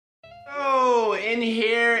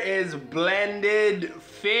is blended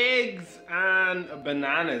figs and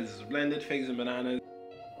bananas. Blended figs and bananas.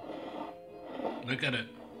 Look at it.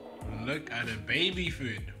 Look at it. Baby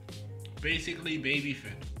food. Basically baby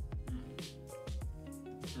food.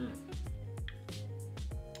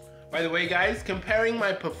 By the way, guys, comparing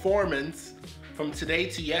my performance from today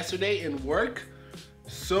to yesterday in work,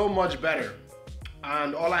 so much better.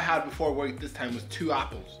 And all I had before work this time was 2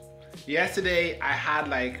 apples. Yesterday, I had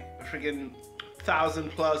like a freaking 1,000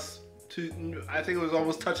 plus, I think it was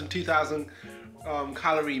almost touching 2,000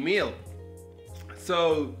 calorie meal.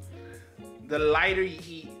 So the lighter you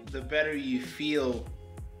eat, the better you feel,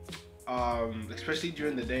 especially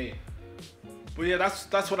during the day. But yeah,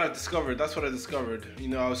 that's what I discovered. That's what I discovered. You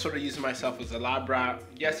know, I was sort of using myself as a lab rat.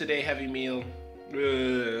 Yesterday, heavy meal.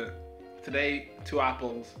 Today, 2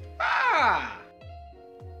 apples. Ah!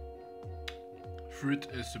 Fruit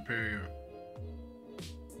is superior.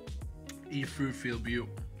 Eat fruit, feel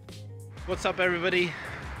beautiful. What's up, everybody?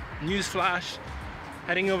 Newsflash.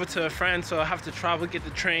 Heading over to a friend, so I have to travel, get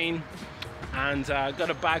the train, and got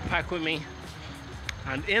a backpack with me.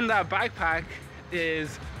 And in that backpack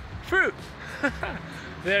is fruit.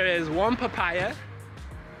 There is 1 papaya.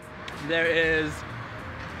 There is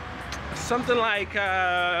something like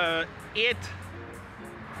 8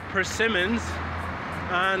 persimmons,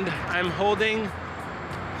 and I'm holding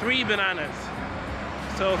 3 bananas.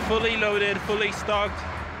 So fully loaded, fully stocked,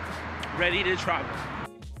 ready to travel.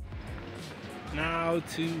 Now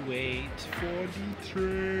to wait for the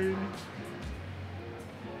train.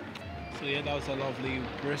 So yeah, that was a lovely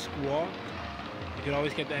brisk walk. You can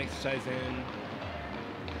always get the exercise in.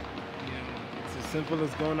 You know, it's as simple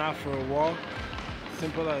as going out for a walk.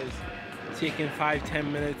 Simple as taking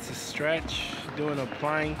 5-10 minutes to stretch, doing a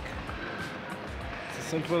plank. It's as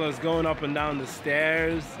simple as going up and down the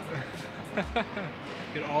stairs.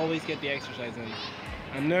 You can always get the exercise in.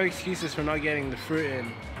 And no excuses for not getting the fruit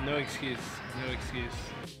in. No excuse, no excuse.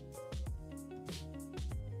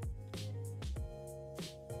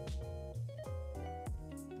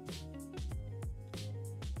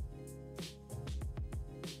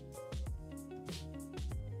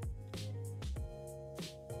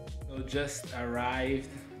 So just arrived,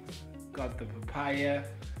 got the papaya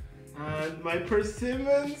and my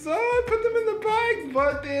persimmons. Oh, I put them in the bag,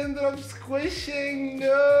 but they ended up squishing.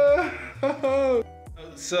 No.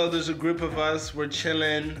 So there's a group of us, we're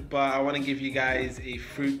chilling, but I want to give you guys a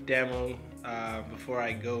fruit demo before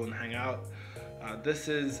I go and hang out. This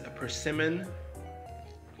is a persimmon.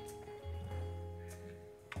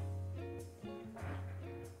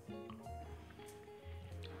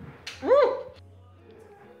 Woo!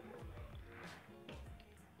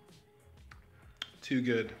 Too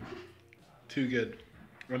good. Too good.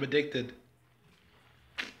 I'm addicted.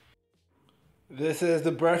 This is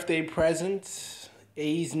the birthday present.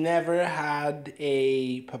 He's never had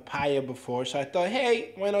a papaya before, so I thought,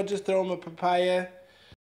 hey, why not just throw him a papaya?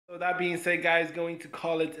 So that being said, guys, going to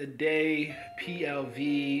call it a day.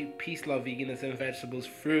 PLV, Peace, Love, Veganism, Vegetables,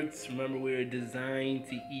 Fruits. Remember, we are designed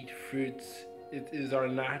to eat fruits. It is our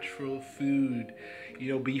natural food.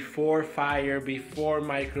 You know, before fire, before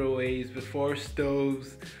microwaves, before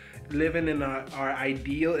stoves, living in our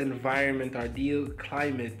ideal environment, our ideal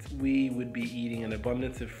climate, we would be eating an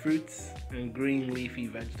abundance of fruits and green leafy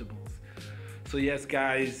vegetables. So yes,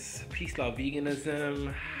 guys, peace, love,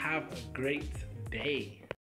 veganism. Have a great day.